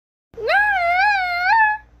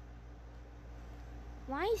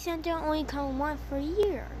Why is Santa only come once per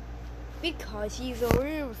year? Because he's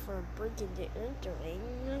over for breaking the entering.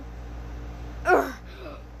 Ho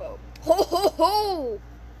ho ho!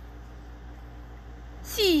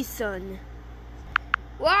 Season.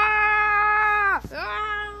 Wow!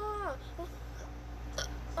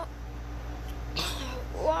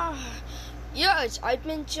 Wow! Yes, I've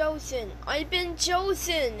been chosen. I've been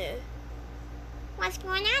chosen. What's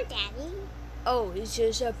going on, Daddy? Oh, it's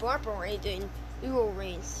just evaporating. It will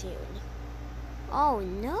rain soon. Oh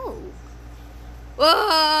no!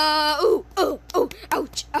 Whoa! Oh!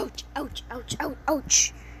 Ouch! Ouch! Ouch! Ouch! Ouch!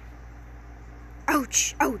 Ouch!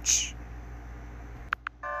 Ouch! Ouch!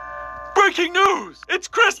 Breaking news! It's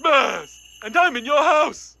Christmas! And I'm in your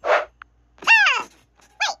house! Ah!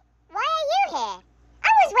 Wait, why are you here? I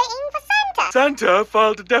was waiting for Santa! Santa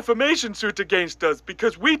filed a defamation suit against us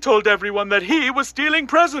because we told everyone that he was stealing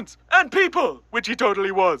presents and people, which he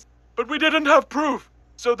totally was. But we didn't have proof,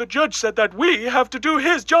 so the judge said that we have to do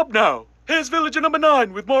his job now. Here's Villager number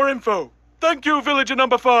 9 with more info. Thank you, Villager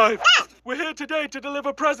number 5. Ah! We're here today to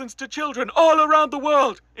deliver presents to children all around the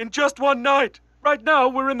world in just one night. Right now,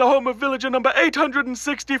 we're in the home of Villager number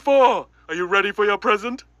 864. Are you ready for your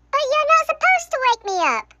present? But you're not supposed to wake me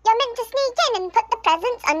up. You're meant to sneak in and put the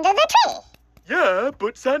presents under the tree. Yeah,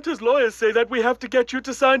 but Santa's lawyers say that we have to get you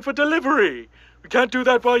to sign for delivery. We can't do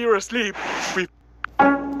that while you're asleep.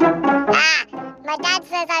 Ah! My dad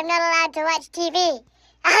says I'm not allowed to watch TV.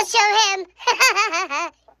 I'll show him.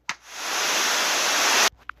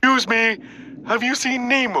 Excuse me, have you seen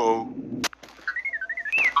Nemo?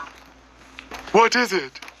 What is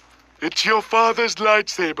it? It's your father's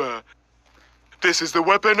lightsaber. This is the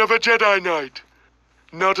weapon of a Jedi Knight.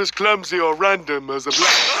 Not as clumsy or random as a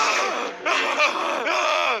black...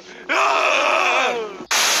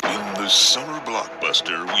 In the summer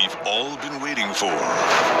blockbuster we've all been waiting for,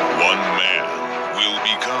 one man will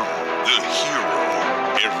become the hero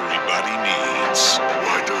everybody needs.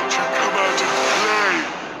 Why don't you come out and play,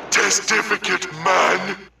 Testificate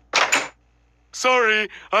Man? Sorry,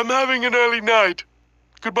 I'm having an early night.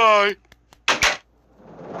 Goodbye.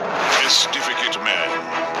 Testificate Man,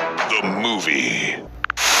 the movie.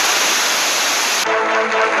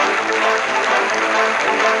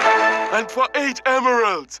 And for 8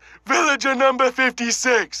 emeralds, Villager number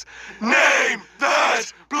 56. Name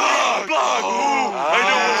that blog! Oh, I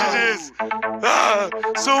know what it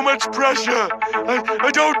is. So much pressure.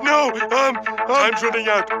 I don't know. Time's running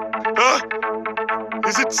out.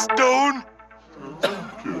 Is it stone?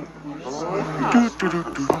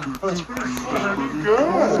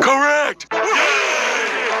 Correct! Yay!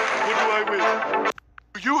 What do I win?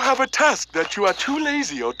 You have a task that you are too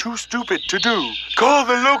lazy or too stupid to do. Call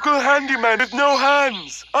the local handyman with no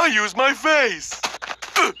hands. I use my face.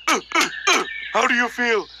 How do you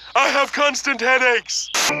feel? I have constant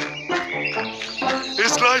headaches.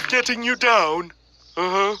 Is life getting you down?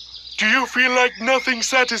 Uh-huh. Do you feel like nothing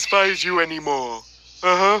satisfies you anymore?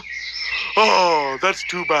 Uh-huh. Oh, that's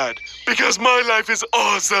too bad. Because my life is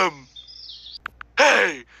awesome.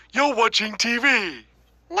 Hey, you're watching TV.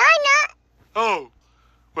 No, I'm not. Oh.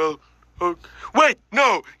 Well, wait,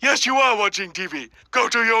 no. Yes, you are watching TV. Go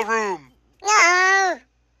to your room. No.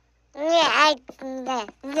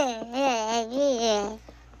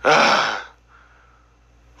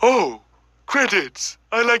 Oh, credits.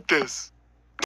 I like this.